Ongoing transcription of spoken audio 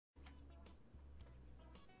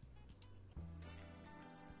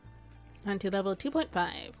On to level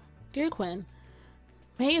 2.5. Dear Quinn,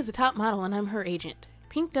 May is the top model and I'm her agent.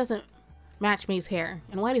 Pink doesn't match May's hair,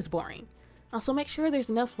 and white is boring. Also, make sure there's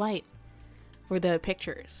enough light for the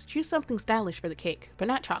pictures. Choose something stylish for the cake, but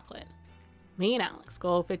not chocolate. Me and Alex.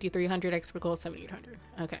 Goal 5300, expert goal 7800.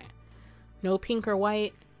 Okay. No pink or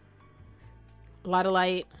white. A lot of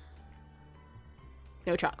light.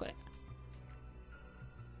 No chocolate.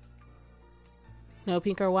 No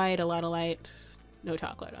pink or white, a lot of light. No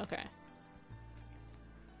chocolate. Okay.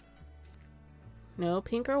 No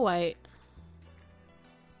pink or white.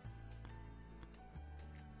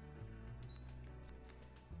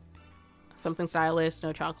 Something stylish,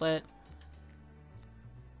 no chocolate.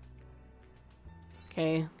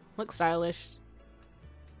 Okay, looks stylish.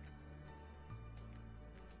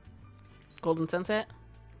 Golden sunset.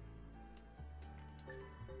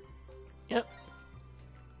 Yep.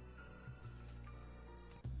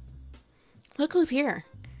 Look who's here.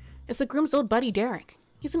 It's the groom's old buddy, Derek.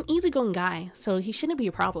 He's an easygoing guy, so he shouldn't be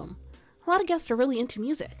a problem. A lot of guests are really into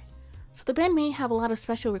music, so the band may have a lot of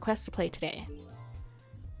special requests to play today.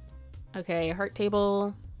 Okay, heart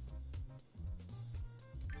table.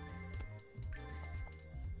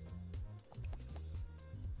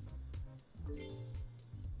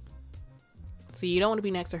 See, you don't want to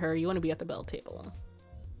be next to her, you want to be at the bell table.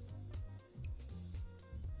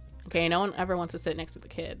 Okay, no one ever wants to sit next to the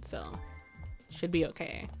kid, so should be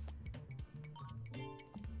okay.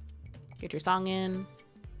 Get your song in.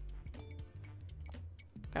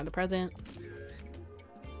 Grab the present.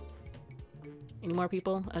 Any more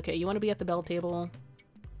people? Okay, you want to be at the bell table.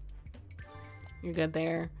 You're good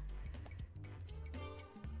there.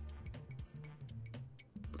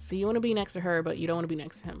 So you want to be next to her, but you don't want to be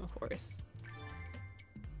next to him, of course.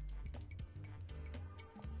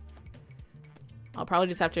 I'll probably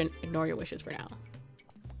just have to ignore your wishes for now.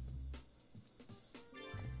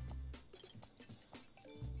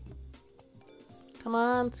 Come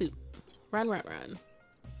on, soup. Run, run, run.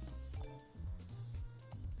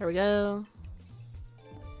 There we go.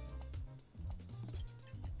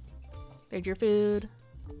 There's your food.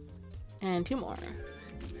 And 2 more.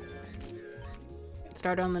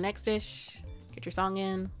 Start on the next dish. Get your song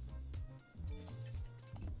in.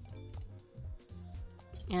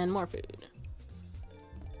 And more food.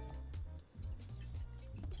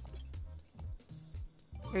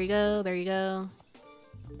 There you go, there you go.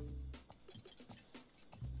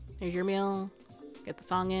 There's your meal. Get the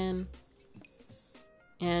song in.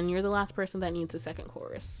 And you're the last person that needs a second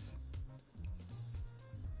chorus.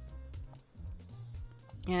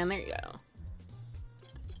 And there you go.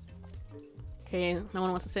 Okay, no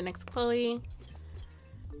one wants to sit next to Chloe.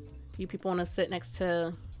 You people want to sit next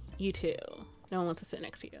to you two. No one wants to sit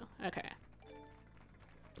next to you. Okay.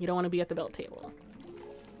 You don't want to be at the belt table.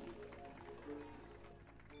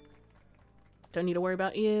 Don't need to worry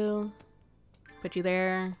about you. Put you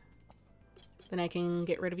there. Then I can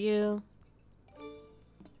get rid of you.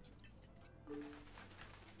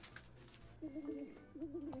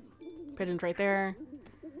 Pigeon's right there.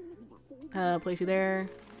 Place you there.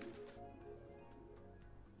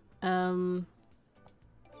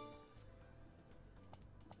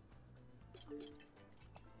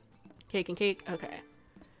 Cake and cake. Okay.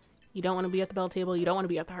 You don't want to be at the bell table. You don't want to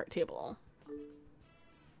be at the heart table.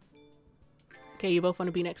 Okay, you both want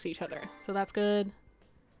to be next to each other. So that's good.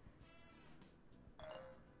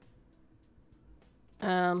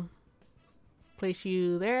 Place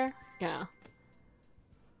you there. Yeah.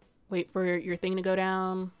 Wait for your thing to go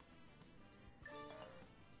down.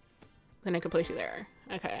 Then I can place you there.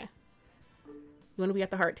 Okay. You want to be at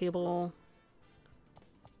the heart table.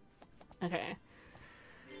 Okay.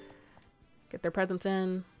 Get their presents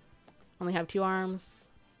in. Only have 2 arms.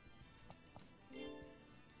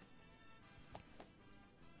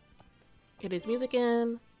 Get his music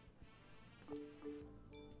in.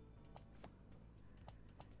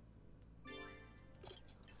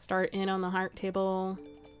 Start in on the heart table.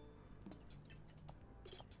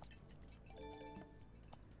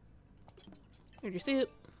 Here's your soup.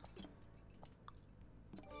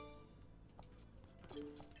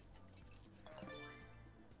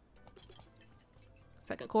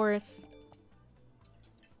 Second chorus.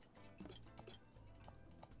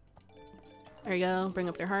 There you go. Bring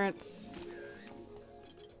up their hearts.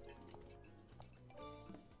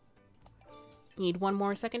 Need 1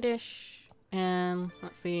 more second dish. And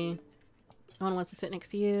let's see. No one wants to sit next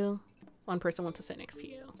to you. 1 person wants to sit next to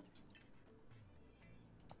you.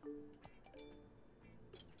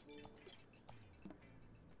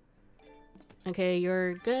 Okay,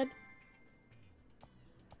 you're good.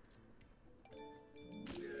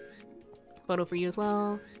 Photo for you as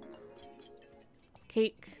well.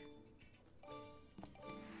 Cake.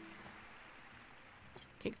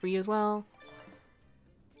 Cake for you as well.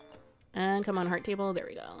 And come on, heart table. There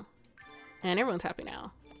we go. And everyone's happy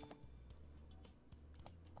now.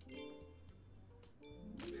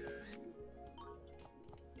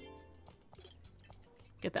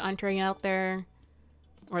 Get the entree out there.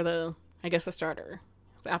 Or the, I guess the starter.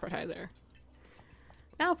 The appetizer.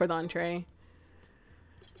 Now for the entree.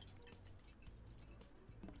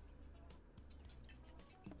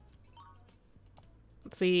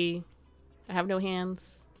 Let's see. I have no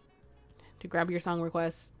hands to grab your song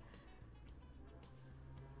request.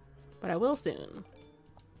 But I will soon.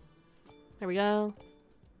 There we go.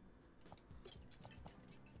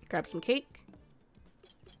 Grab some cake.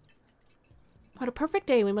 What a perfect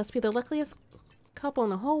day. We must be the luckiest couple in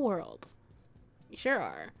the whole world. You sure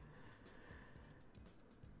are.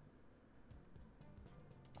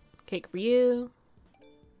 Cake for you.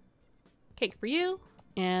 Cake for you.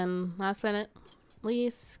 And last but not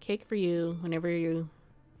least, cake for you whenever you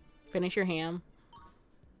finish your ham.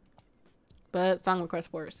 But song request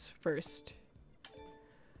first.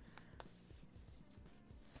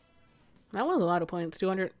 That was a lot of points.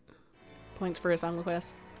 200 points for a song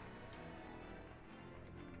request.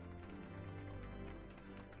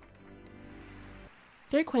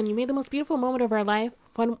 Dear Quinn, you made the most beautiful moment of our life.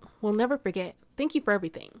 One we'll never forget. Thank you for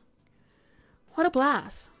everything. What a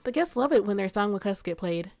blast. The guests love it when their song requests get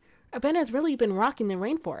played. Our band has really been rocking the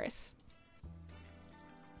rainforest.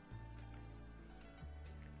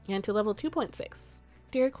 And to level 2.6.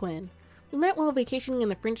 Dear Quinn, we met while vacationing in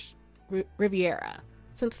the French Riviera.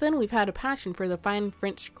 Since then, we've had a passion for the fine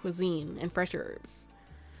French cuisine and fresh herbs.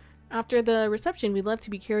 After the reception, we'd love to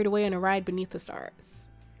be carried away on a ride beneath the stars.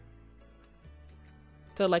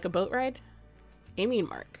 So like a boat ride? Amy and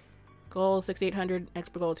Mark. Goal 6,800,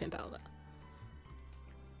 expert goal 10,000.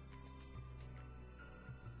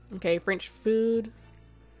 Okay, French food.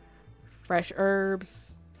 Fresh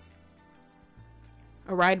herbs.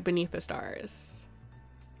 A ride beneath the stars.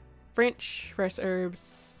 French, fresh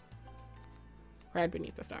herbs. Ride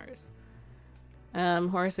beneath the stars.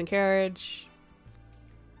 Horse and carriage.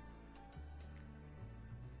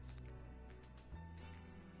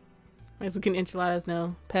 Mexican enchiladas,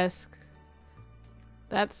 no. Pesque.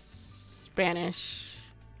 That's Spanish.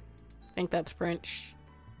 I think that's French.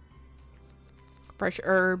 Fresh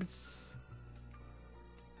herbs.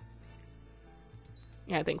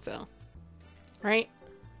 Yeah, I think so. Right?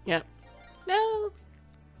 Yep. No!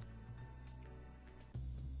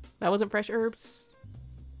 That wasn't fresh herbs?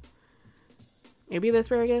 Maybe the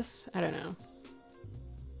asparagus? I don't know.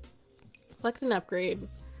 Select an upgrade.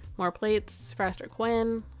 More plates. Faster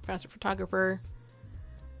Quinn. Faster photographer.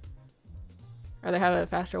 Or they have a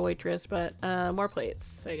faster waitress, but more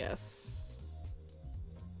plates, I guess.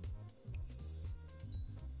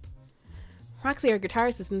 Roxy, our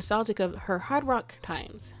guitarist, is nostalgic of her hard rock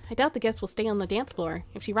times. I doubt the guests will stay on the dance floor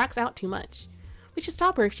if she rocks out too much. We should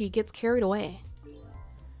stop her if she gets carried away.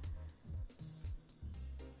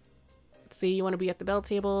 Let's see, you want to be at the bell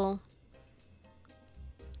table.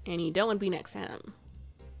 And you don't want to be next to him.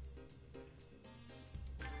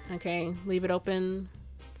 Okay, leave it open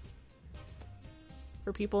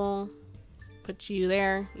for people. Put you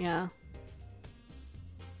there, yeah.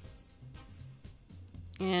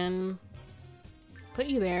 And put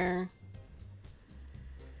you there.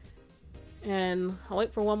 And I'll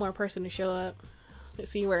wait for one more person to show up to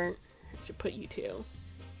see where I should put you to.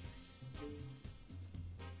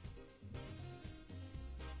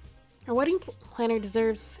 Our wedding planner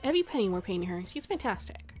deserves every penny we're paying her. She's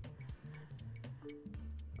fantastic.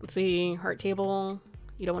 Let's see, heart table.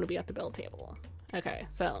 You don't want to be at the bell table. Okay,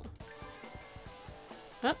 so.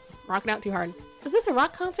 Oh, rocking out too hard. Is this a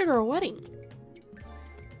rock concert or a wedding?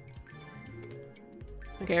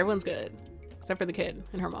 Okay, everyone's good. Except for the kid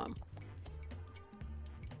and her mom.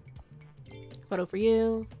 Photo for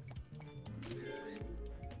you.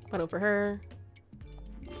 Photo for her.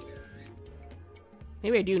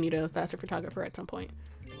 Maybe I do need a faster photographer at some point.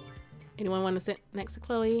 Anyone want to sit next to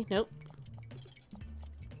Chloe? Nope.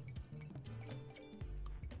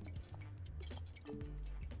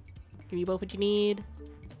 Give you both what you need.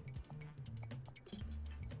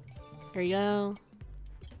 There you go.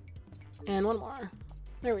 And one more.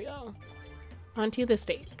 There we go. Onto the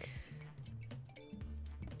steak.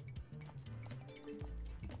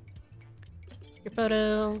 Your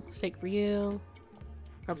photo. Steak for you.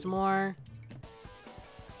 Grab some more.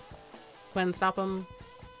 Go ahead and stop him.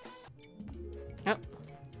 Yep.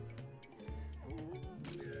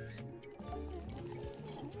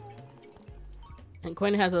 And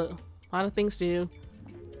Quinn has a lot of things to do.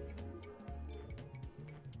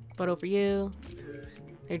 Photo for you.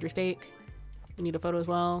 There's your steak. You need a photo as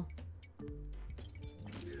well.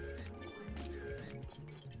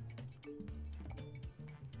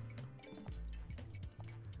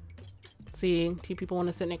 see. 2 people want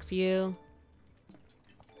to sit next to you.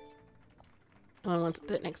 One wants to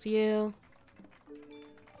sit next to you.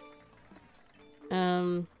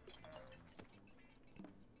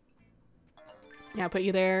 Yeah, put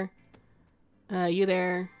you there. You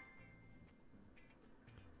there.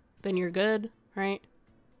 Then you're good, right?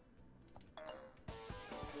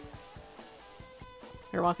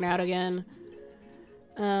 They're walking out again.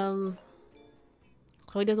 Chloe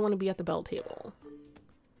doesn't want to be at the bell table.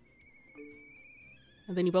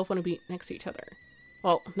 And then you both want to be next to each other.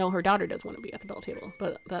 Well, no, her daughter does want to be at the bell table,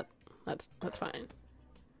 but that's fine.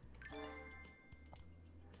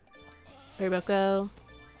 There you both go.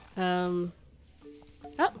 Oh,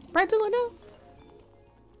 Bridezilla,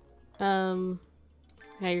 no.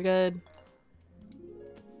 Yeah, you're good.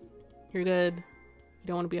 You're good. You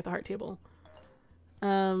don't want to be at the heart table.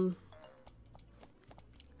 Stop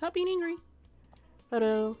being angry.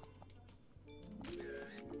 Photo.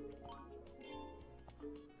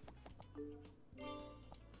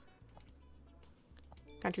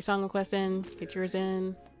 Got your song request in. Get yours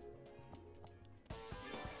in.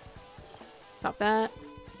 Stop that.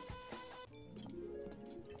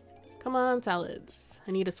 Come on, salads.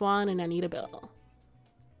 I need a swan and I need a bill.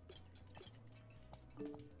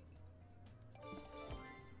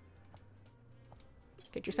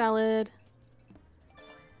 Get your salad.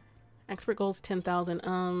 Expert goals 10,000.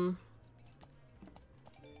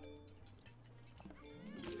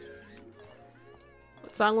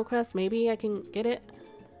 Song request, maybe I can get it.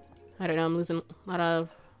 I don't know, I'm losing a lot of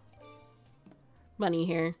money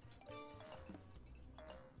here.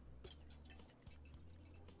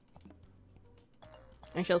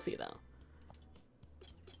 I shall see though.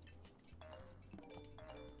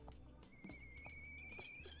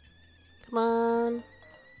 Come on.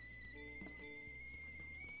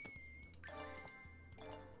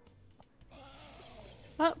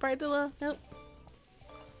 Oh, Bridezilla, nope.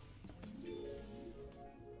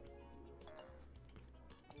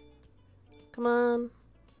 Come on.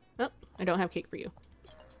 Oh, I don't have cake for you.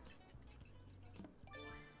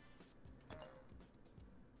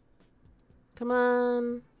 Come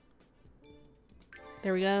on.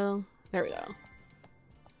 There we go. There we go.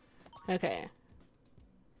 Okay.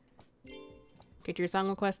 Get your song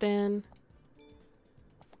request in.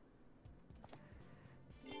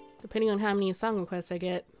 Depending on how many song requests I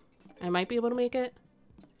get, I might be able to make it.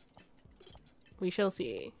 We shall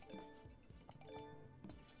see.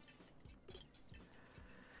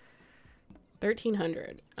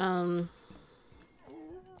 $1,300.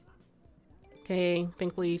 Okay,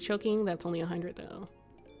 thankfully choking, that's only 100 though.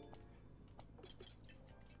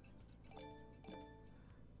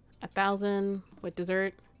 1,000 with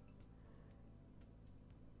dessert.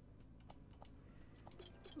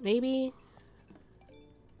 Maybe?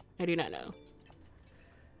 I do not know.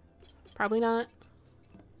 Probably not.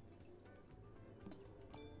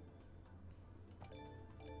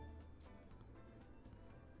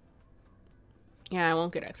 Yeah, I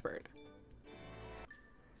won't get expert.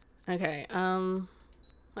 Okay,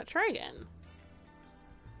 let's try again.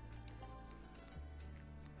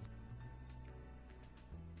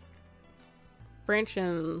 French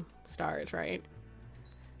and stars, right?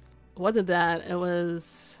 It wasn't that, it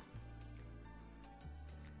was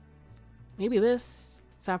maybe this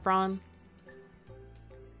saffron.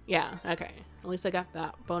 Yeah, okay. At least I got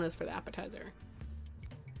that bonus for the appetizer.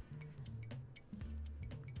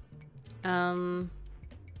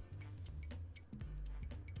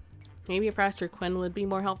 Maybe a faster Quinn would be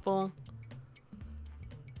more helpful.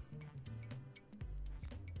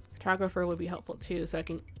 Photographer would be helpful too, so I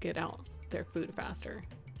can get out their food faster.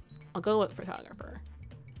 I'll go with photographer.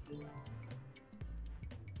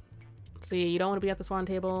 Let's see, you don't want to be at the swan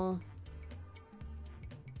table.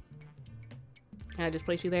 I just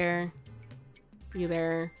place you there. You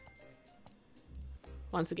there.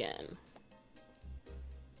 Once again.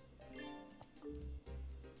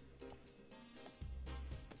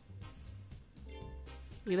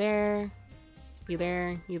 You there. You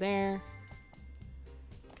there. You there.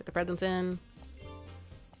 Get the presents in.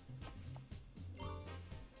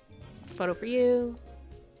 Photo for you.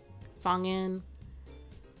 Song in.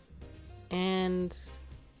 And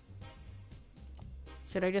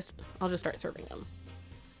should I just, I'll just start serving them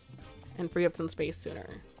and free up some space sooner.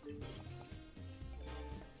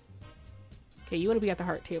 Okay, you want to be at the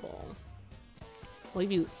heart table. I'll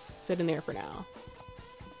leave you sitting there for now.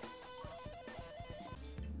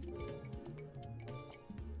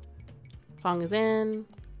 Song is in.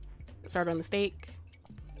 Start on the steak.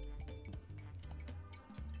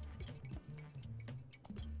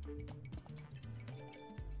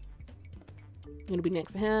 You're gonna be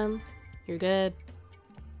next to him. You're good.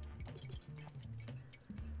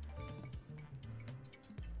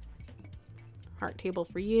 Heart table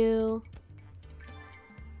for you.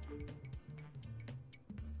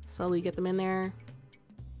 Slowly get them in there.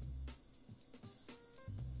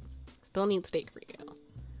 Still need steak for you.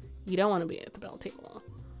 You don't want to be at the bell table.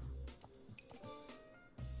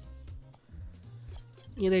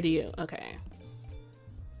 Neither do you. Okay.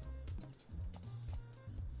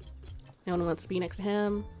 No one wants to be next to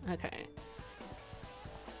him. Okay.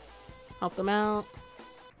 Help them out.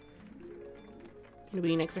 You want to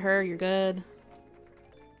be next to her. You're good.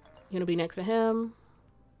 You want to be next to him.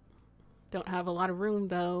 Don't have a lot of room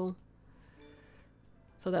though.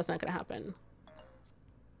 So that's not going to happen.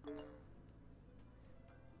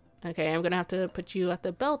 Okay, I'm going to have to put you at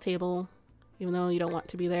the bell table. Even though you don't want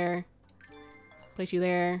to be there. Place you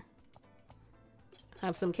there.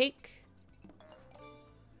 Have some cake.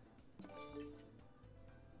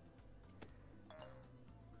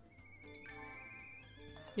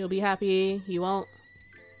 You'll be happy. You won't.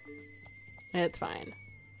 It's fine.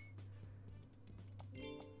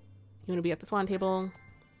 You want to be at the swan table.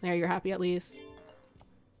 There, you're happy at least.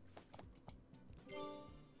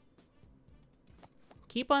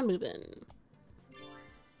 Keep on moving.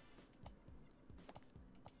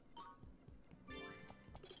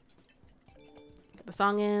 Get the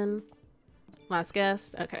song in. Last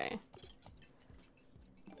guest. Okay.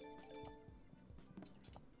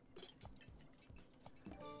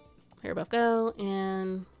 Here both go,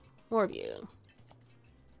 and more of you.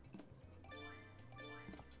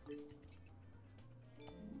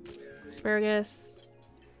 Asparagus.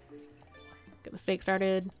 Get the steak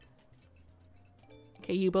started.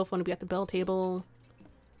 Okay, you both want to be at the bell table.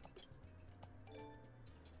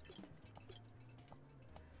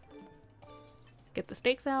 Get the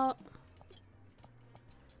steaks out.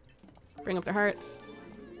 Bring up the hearts.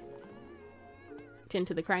 Tend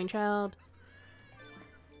to the crying child.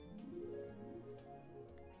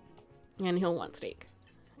 And he'll want steak.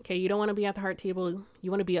 Okay, you don't want to be at the heart table.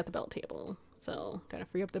 You want to be at the bell table. So, gotta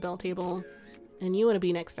free up the bell table. And you want to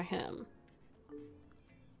be next to him.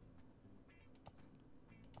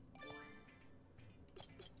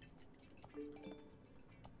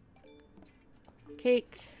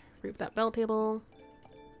 Cake. Free up that bell table.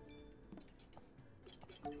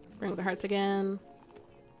 Bring up the hearts again.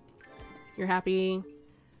 You're happy.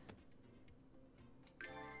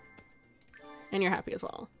 And you're happy as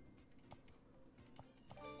well.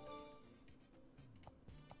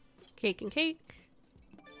 Cake and cake.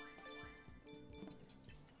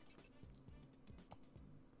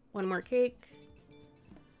 One more cake.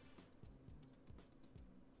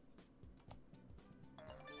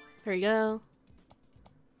 There you go.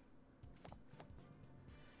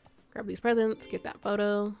 Grab these presents, get that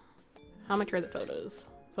photo. How much are the photos?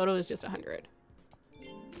 Photo is just 100.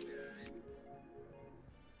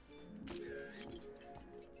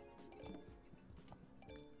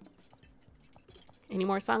 Any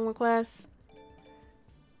more song requests?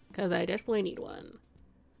 Because I desperately need one.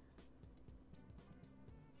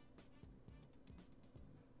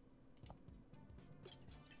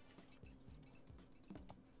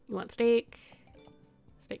 You want steak?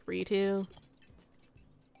 Steak for you too.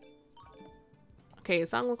 Okay,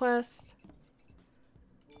 song request.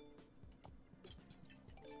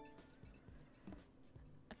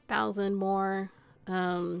 A 1,000 more.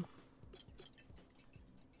 I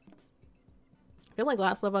feel like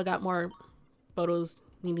last level I got more photos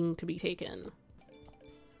needing to be taken.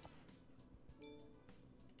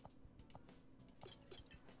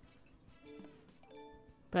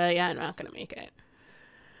 But yeah, I'm not gonna make it.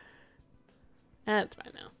 That's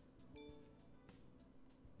fine though.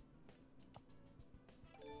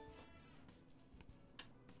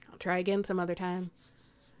 I'll try again some other time.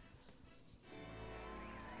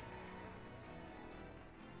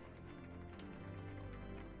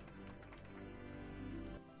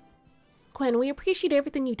 Quinn, we appreciate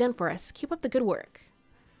everything you've done for us. Keep up the good work.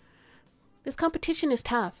 This competition is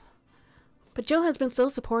tough, but Joe has been so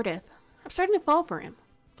supportive. I'm starting to fall for him,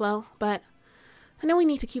 Flo, but I know we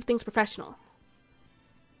need to keep things professional.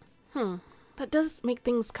 That does make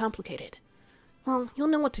things complicated. Well, you'll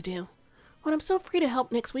know what to do. But I'm still free to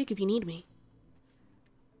help next week if you need me.